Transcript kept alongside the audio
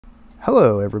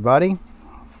Hello, everybody.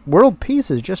 World peace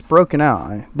has just broken out.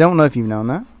 I don't know if you've known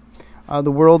that.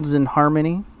 The world's in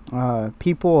harmony.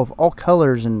 People of all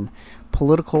colors and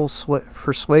political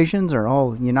persuasions are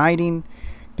all uniting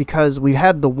because we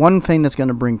had the one thing that's going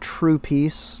to bring true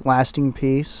peace, lasting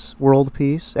peace, world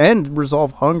peace, and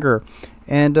resolve hunger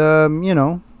and,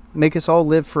 make us all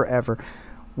live forever.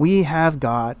 We have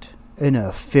got an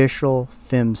official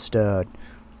Femstode.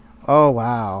 Oh,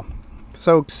 wow.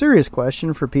 So, serious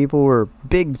question for people who are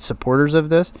big supporters of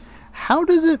this. How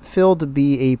does it feel to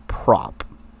be a prop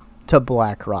to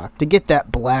BlackRock, to get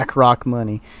that BlackRock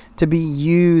money, to be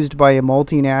used by a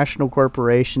multinational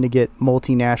corporation to get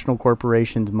multinational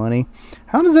corporations money?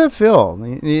 How does that feel?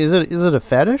 Is it a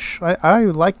fetish? I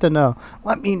would like to know.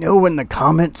 Let me know in the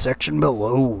comment section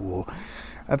below.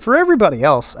 For everybody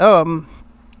else,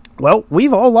 well,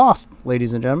 we've all lost,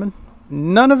 ladies and gentlemen.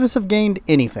 None of us have gained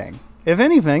anything. If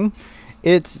anything,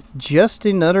 it's just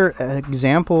another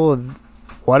example of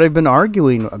what I've been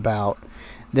arguing about,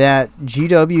 that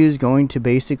GW is going to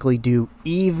basically do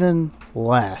even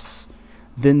less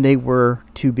than they were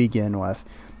to begin with.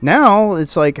 Now,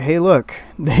 it's like, hey, look,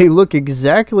 they look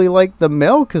exactly like the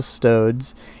male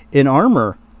Custodes in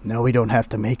armor. No, we don't have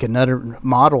to make another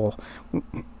model.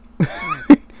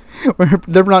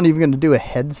 They're not even going to do a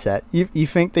headset. You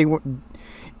think they would?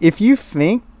 If you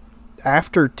think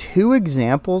after two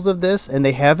examples of this and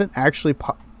they haven't actually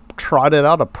trotted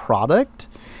out a product,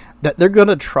 that they're going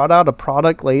to trot out a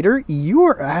product later, you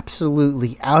are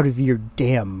absolutely out of your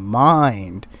damn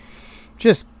mind.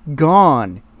 Just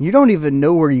gone. You don't even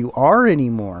know where you are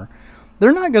anymore.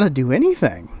 They're not going to do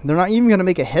anything. They're not even going to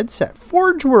make a headset.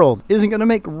 Forge World isn't going to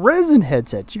make resin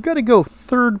headsets. You got to go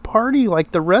third party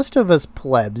like the rest of us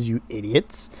plebs, you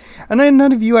idiots. And then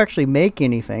none of you actually make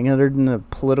anything other than a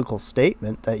political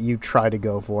statement that you try to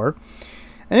go for.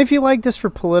 And if you like this for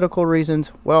political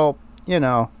reasons, well,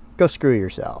 go screw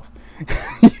yourself.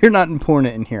 You're not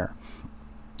important in here.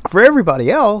 For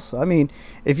everybody else, I mean,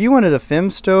 if you wanted a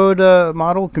Femstode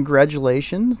model,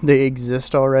 congratulations. They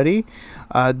exist already.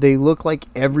 They look like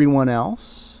everyone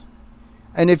else.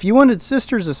 And if you wanted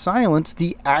Sisters of Silence,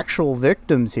 the actual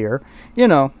victims here,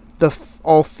 the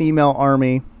all-female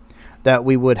army that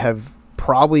we would have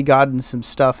probably gotten some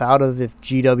stuff out of if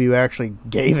GW actually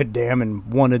gave a damn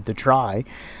and wanted to try,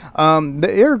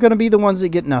 they're going to be the ones that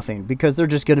get nothing because they're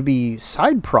just going to be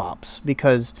side props.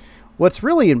 Because what's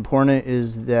really important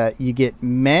is that you get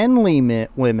manly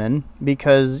women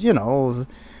because,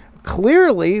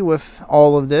 clearly with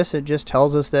all of this, it just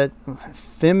tells us that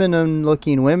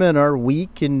feminine-looking women are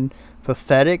weak and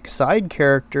pathetic side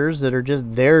characters that are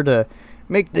just there to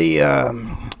make the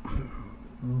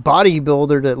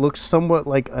bodybuilder that looks somewhat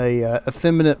like a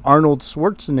effeminate Arnold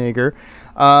Schwarzenegger,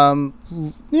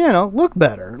 look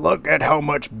better. Look at how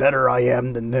much better I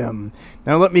am than them.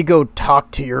 Now let me go talk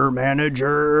to your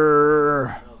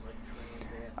manager.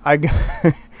 I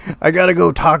gotta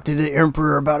go talk to the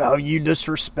Emperor about how you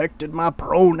disrespected my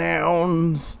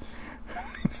pronouns.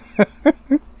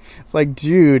 It's like,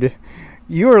 dude,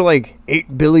 you are like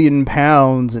 8 billion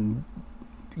pounds and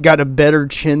got a better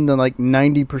chin than like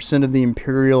 90% of the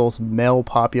Imperial's male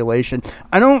population.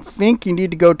 I don't think you need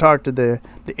to go talk to the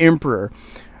Emperor.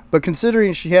 But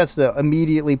considering she has to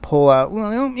immediately pull out,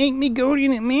 well, don't make me go to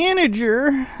the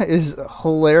manager, is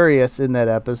hilarious in that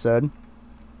episode.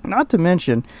 Not to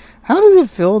mention, how does it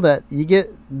feel that you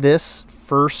get this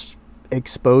first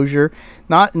exposure,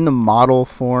 not in the model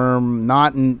form,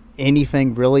 not in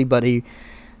anything really, but a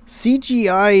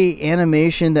CGI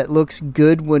animation that looks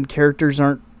good when characters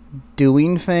aren't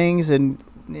doing things, and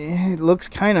it looks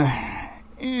kind of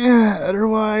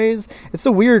otherwise. It's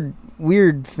a weird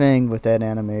thing with that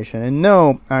animation. And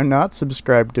no, I'm not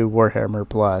subscribed to Warhammer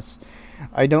Plus.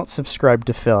 I don't subscribe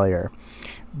to failure.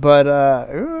 But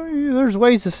there's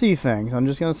ways to see things. I'm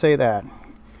just going to say that.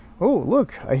 Oh,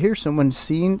 look, I hear someone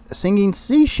singing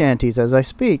sea shanties as I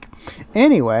speak.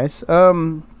 Anyways,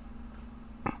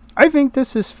 I think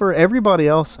this is for everybody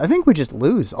else. I think we just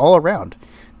lose all around.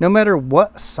 No matter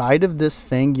what side of this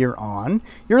thing you're on,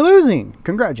 you're losing.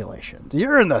 Congratulations.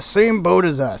 You're in the same boat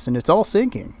as us, and it's all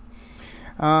sinking.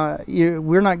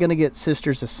 We're not going to get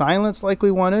Sisters of Silence like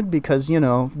we wanted because,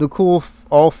 the cool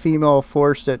all-female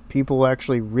force that people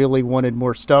actually really wanted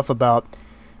more stuff about.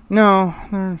 No,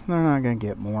 they're not going to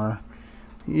get more.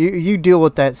 You deal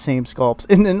with that same sculpts.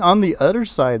 And then on the other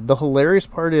side, the hilarious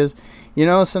part is,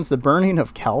 since the Burning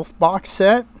of Calf box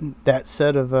set, that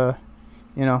set of,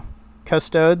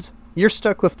 Custodes, you're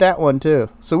stuck with that one too.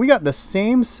 So we got the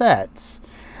same sets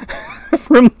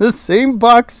from the same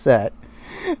box set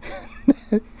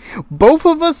Both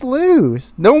of us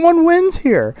lose. No one wins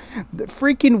here. The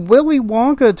freaking Willy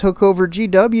Wonka took over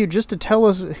GW just to tell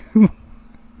us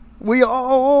we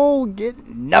all get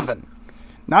nothing.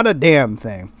 Not a damn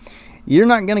thing. You're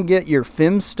not going to get your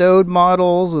Femstode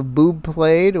models with boob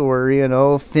plate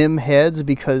or, Fem heads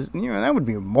because, that would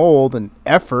be mold and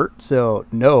effort. So,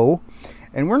 no.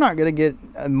 And we're not going to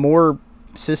get more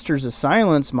Sisters of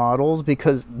Silence models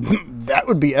because that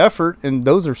would be effort. And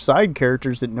those are side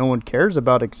characters that no one cares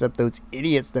about except those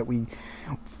idiots that we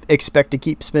expect to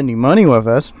keep spending money with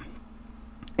us.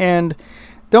 And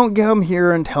don't come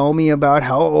here and tell me about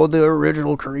how the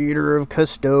original creator of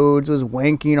Custodes was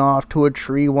wanking off to a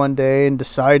tree one day and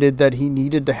decided that he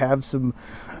needed to have some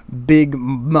big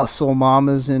muscle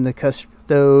mamas in the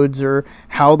Custodes, or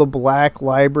how the Black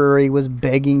Library was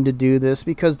begging to do this,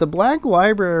 because the Black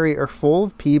Library are full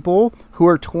of people who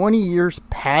are 20 years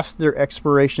past their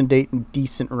expiration date in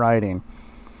decent writing.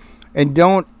 And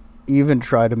don't even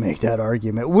try to make that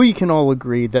argument. We can all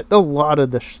agree that a lot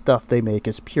of the stuff they make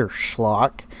is pure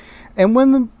schlock. And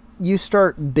when you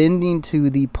start bending to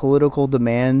the political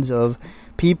demands of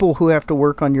people who have to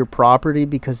work on your property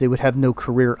because they would have no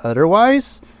career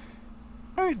otherwise,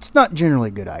 it's not generally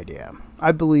a good idea.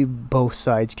 I believe both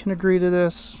sides can agree to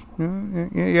this.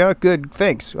 Yeah, good.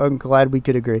 Thanks. I'm glad we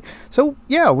could agree. So,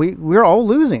 yeah, we're all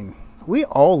losing. We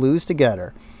all lose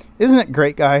together. Isn't it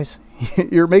great, guys?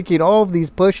 You're making all of these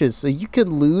pushes so you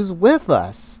can lose with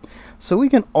us, so we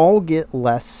can all get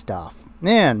less stuff.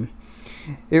 Man,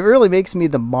 it really makes me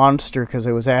the monster because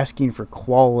I was asking for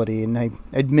quality, and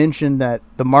I'd mentioned that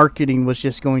the marketing was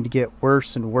just going to get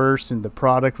worse and worse and the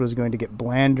product was going to get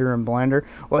blander and blander.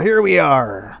 Well, here we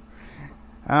are.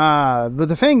 But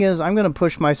the thing is, I'm going to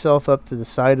push myself up to the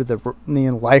side of the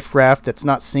life raft that's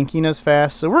not sinking as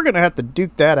fast, so we're going to have to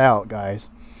duke that out, guys.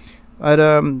 But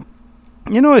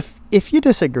if you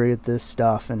disagree with this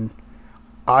stuff, and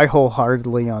I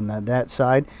wholeheartedly on that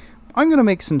side, I'm going to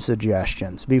make some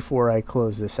suggestions before I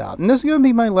close this out. And this is going to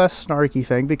be my less snarky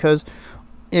thing, because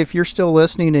if you're still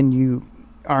listening and you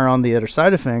are on the other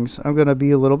side of things, I'm going to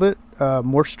be a little bit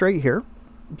more straight here.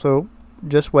 So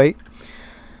just wait.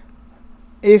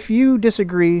 If you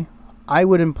disagree, I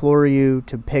would implore you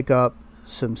to pick up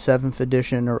some 7th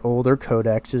edition or older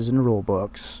codexes and rule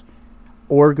books,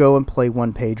 or go and play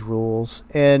one-page rules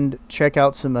and check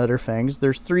out some other things.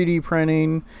 There's 3D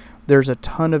printing. There's a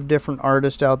ton of different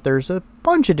artists out there. There's a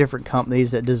bunch of different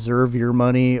companies that deserve your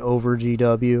money over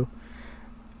GW.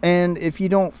 And if you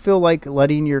don't feel like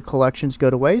letting your collections go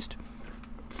to waste,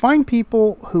 find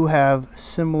people who have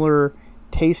similar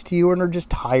taste to you and are just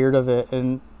tired of it.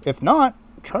 And if not,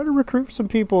 try to recruit some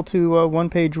people to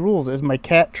one-page rules. As my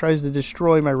cat tries to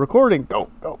destroy my recording. Go.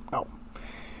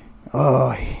 Oh,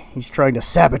 he's trying to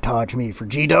sabotage me for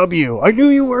GW. I knew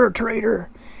you were a traitor.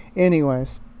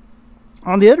 Anyways,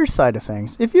 on the other side of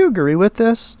things, if you agree with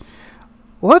this,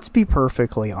 let's be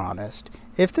perfectly honest.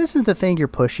 If this is the thing you're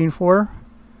pushing for,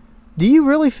 do you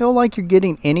really feel like you're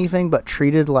getting anything but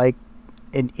treated like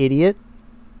an idiot?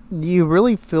 Do you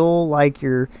really feel like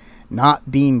you're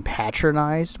not being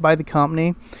patronized by the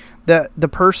company? That the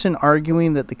person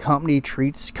arguing that the company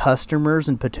treats customers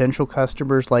and potential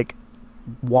customers like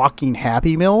walking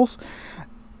Happy Meals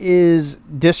is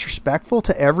disrespectful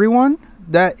to everyone?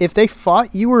 That if they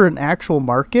thought you were an actual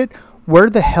market, where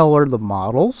the hell are the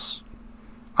models?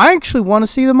 I actually want to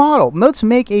see the model. Let's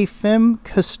make a Fem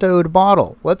Custode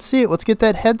model. Let's see it. Let's get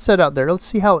that headset out there. Let's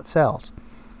see how it sells.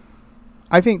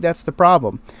 I think that's the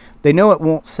problem. They know it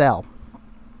won't sell,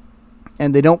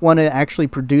 and they don't want to actually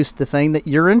produce the thing that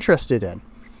you're interested in.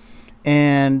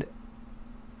 And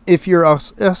if you're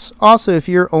also, if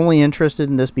you're only interested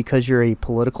in this because you're a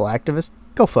political activist,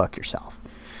 go fuck yourself.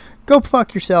 Go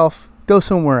fuck yourself. Go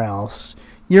somewhere else.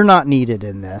 You're not needed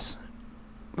in this.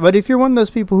 But if you're one of those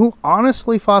people who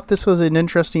honestly thought this was an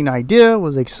interesting idea,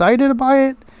 was excited by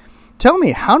it, tell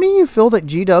me, how do you feel that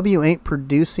GW ain't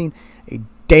producing a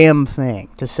damn thing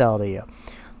to sell to you?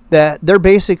 That they're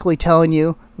basically telling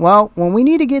you, well, when we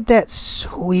need to get that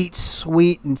sweet,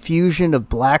 sweet infusion of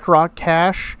BlackRock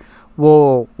cash,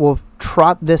 we'll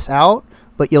trot this out,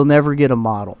 but you'll never get a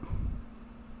model.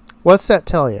 What's that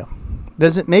tell you?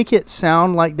 Does it make it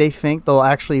sound like they think they'll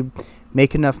actually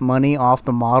make enough money off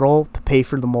the model to pay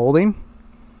for the molding?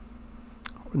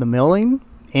 The milling?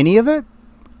 Any of it?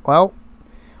 Well,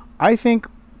 I think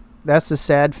that's the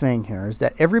sad thing here, is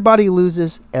that everybody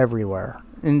loses everywhere.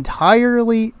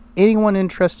 Entirely anyone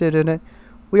interested in it,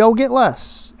 we all get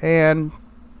less. And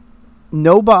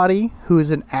nobody who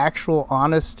is an actual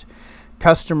honest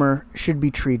customer should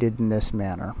be treated in this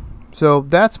manner. So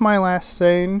that's my last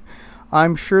saying.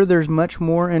 I'm sure there's much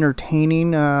more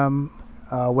entertaining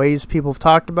ways people have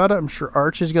talked about it. I'm sure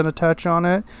Arch is going to touch on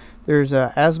it. There's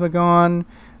Asmagon.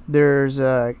 There's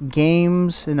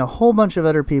games and a whole bunch of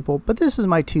other people. But this is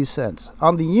my 2 cents.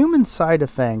 On the human side of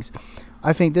things,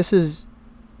 I think this is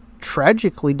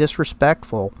tragically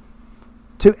disrespectful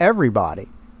to everybody.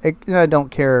 I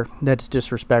don't care that it's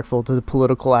disrespectful to the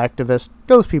political activists.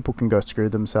 Those people can go screw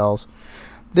themselves.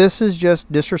 This is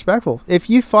just disrespectful. If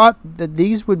you thought that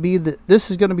these would be this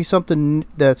is going to be something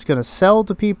that's going to sell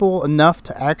to people enough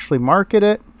to actually market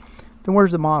it, then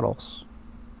where's the models?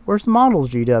 Where's the models,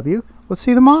 GW? Let's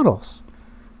see the models.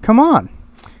 Come on.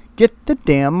 Get the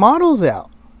damn models out,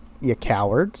 you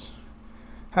cowards.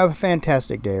 Have a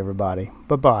fantastic day, everybody.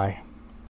 Bye-bye.